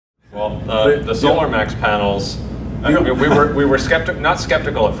Well, the Solar Max panels, we were not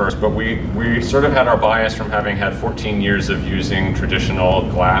skeptical at first, but we sort of had our bias from having had 14 years of using traditional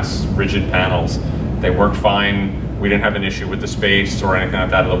glass rigid panels. They worked fine. We didn't have an issue with the space or anything like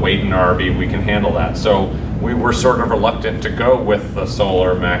that. The weight in our RV, we can handle that. So we were sort of reluctant to go with the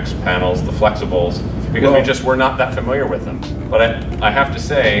Solar Max panels, the flexibles, because we just were not that familiar with them. But I have to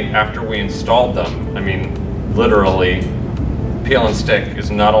say, after we installed them, I mean, literally, peel and stick is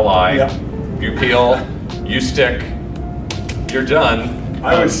not a lie. Yeah. You peel, you stick, you're done.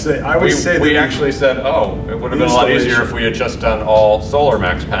 I would say we actually said, oh, it would have been a lot easier if we had just done all Solar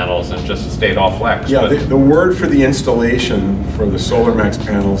Max panels and just stayed all flex. Yeah, the word for the installation for the Solar Max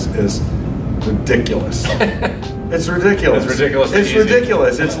panels is ridiculous. It's ridiculous. It's ridiculous. It's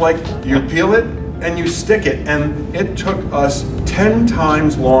ridiculous. It's like you peel it and you stick it, and it took us 10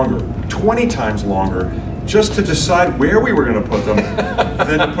 times longer, 20 times longer, just to decide where we were going to put them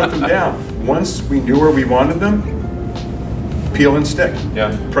than to put them down. Once we knew where we wanted them, peel and stick,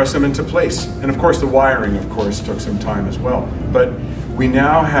 press them into place. And of course the wiring, of course, took some time as well. But we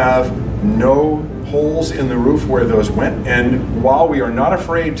now have no holes in the roof where those went, and while we are not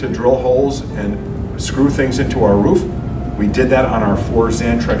afraid to drill holes and screw things into our roof, we did that on our 4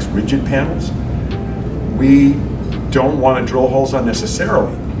 Xantrex rigid panels. We don't want to drill holes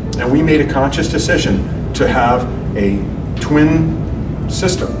unnecessarily, and we made a conscious decision to have a twin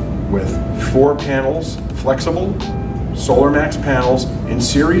system with 4 panels, flexible, Solar Max panels in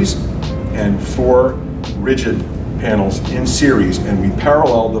series and 4 rigid panels in series, and we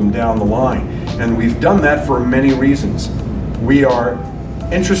paralleled them down the line. And we've done that for many reasons. We are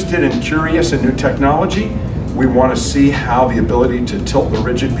interested and curious in new technology. We want to see how the ability to tilt the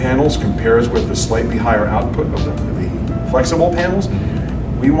rigid panels compares with the slightly higher output of the flexible panels.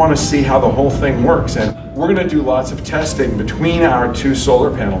 We want to see how the whole thing works, and we're going to do lots of testing between our 2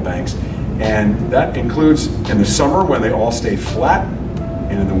 solar panel banks. And that includes in the summer when they all stay flat,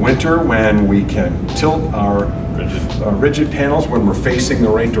 and in the winter when we can tilt our rigid panels when we're facing the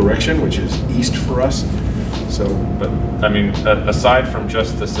right direction, which is east for us. So, but I mean, aside from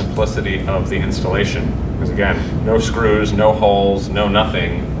just the simplicity of the installation, because again, no screws, no holes, no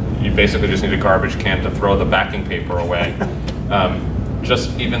nothing, you basically just need a garbage can to throw the backing paper away.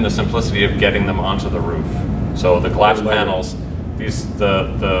 Just even the simplicity of getting them onto the roof. So the glass panels,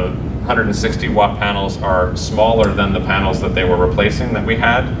 the 160 watt panels are smaller than the panels that they were replacing that we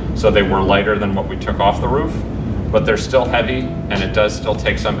had, so they were lighter than what we took off the roof, but they're still heavy, and it does still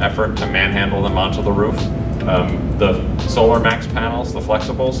take some effort to manhandle them onto the roof. The Solar Max panels, the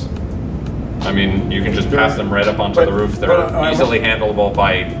flexibles, I mean, you can just pass them right up onto the roof. They're easily handleable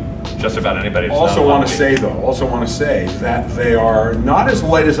by just about anybody. Also want to say that they are not as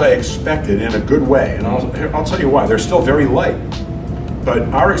light as I expected in a good way, and I'll tell you why. They're still very light. But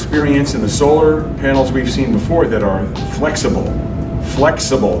our experience in the solar panels we've seen before that are flexible,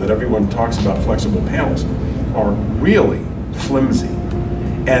 that everyone talks about flexible panels, are really flimsy.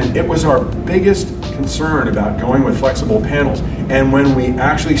 And it was our biggest concern about going with flexible panels. And when we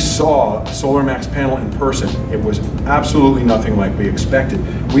actually saw a Solar Max panel in person, it was absolutely nothing like we expected.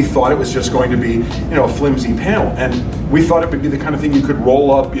 We thought it was just going to be, a flimsy panel. And we thought it would be the kind of thing you could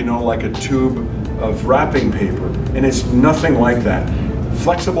roll up, like a tube of wrapping paper. And it's nothing like that.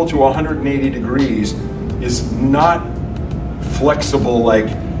 Flexible to 180 degrees is not flexible like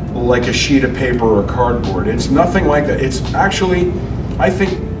a sheet of paper or cardboard. It's nothing like that. It's actually, I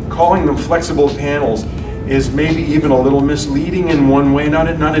think, calling them flexible panels is maybe even a little misleading in one way, not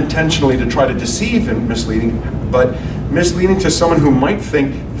intentionally to try to deceive and misleading, but misleading to someone who might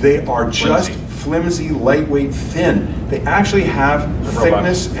think they are just flimsy, lightweight, thin. They actually have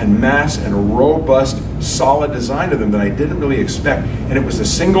thickness and mass and a robust, solid design to them that I didn't really expect. And it was the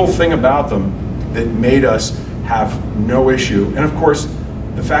single thing about them that made us have no issue. And of course,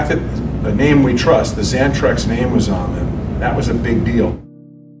 the fact that a name we trust, the Xantrex name, was on them, that was a big deal.